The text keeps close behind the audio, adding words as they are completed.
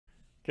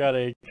Got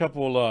a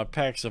couple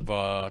packs of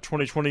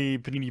 2020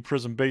 Panini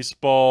Prizm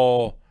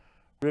Baseball.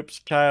 Rips,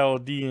 Kyle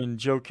D and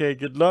Joe K.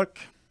 Good luck.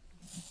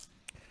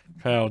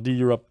 Kyle D,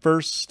 you're up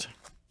first.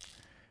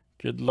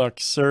 Good luck,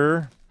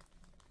 sir.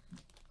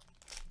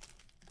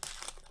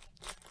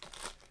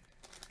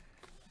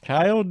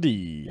 Kyle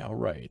D. All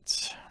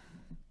right.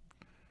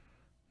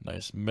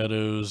 Nice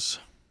Meadows.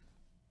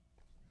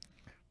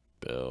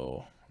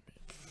 Bill. Let me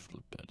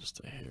flip that just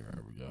a hair.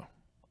 There we go.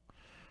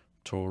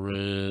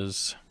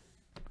 Torres.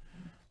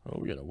 Oh,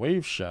 we got a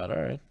wave shot.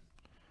 All right.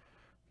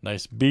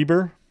 Nice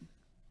Bieber.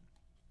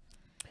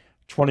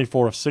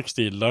 24 of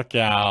 60. Look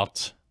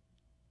out.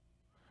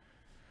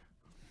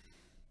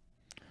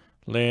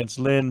 Lance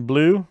Lynn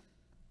blue.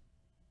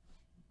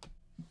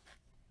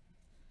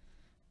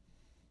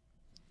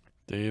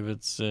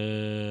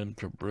 Davidson,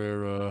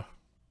 Cabrera.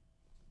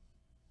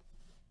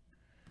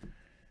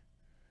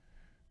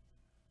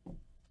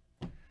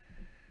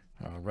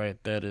 All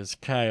right, that is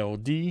Kyle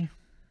D.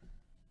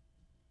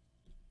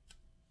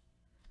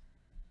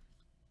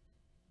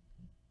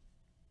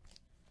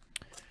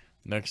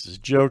 Next is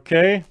Joe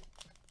K.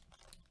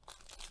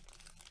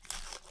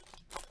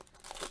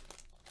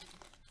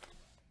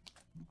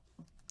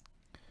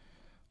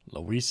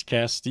 Luis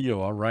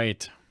Castillo, all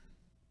right.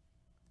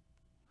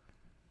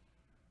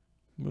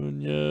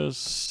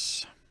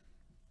 Munoz.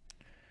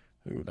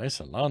 Ooh, nice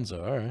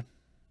Alonso, all right.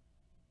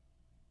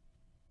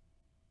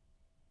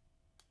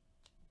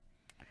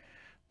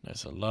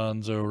 Nice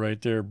Alonso right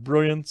there.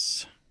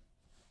 Brilliance.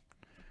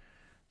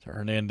 The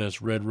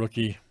Hernandez red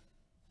rookie.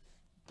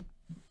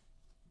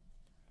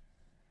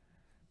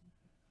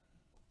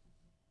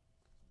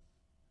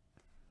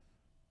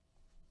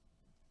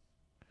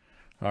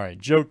 All right,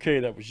 Joe K,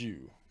 that was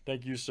you.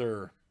 Thank you,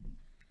 sir.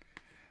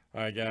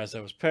 All right, guys,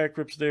 that was pack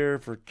rips there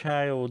for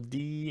Kyle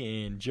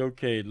D and Joe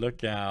K.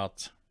 Look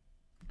out.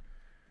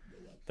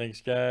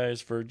 Thanks,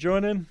 guys, for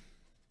joining.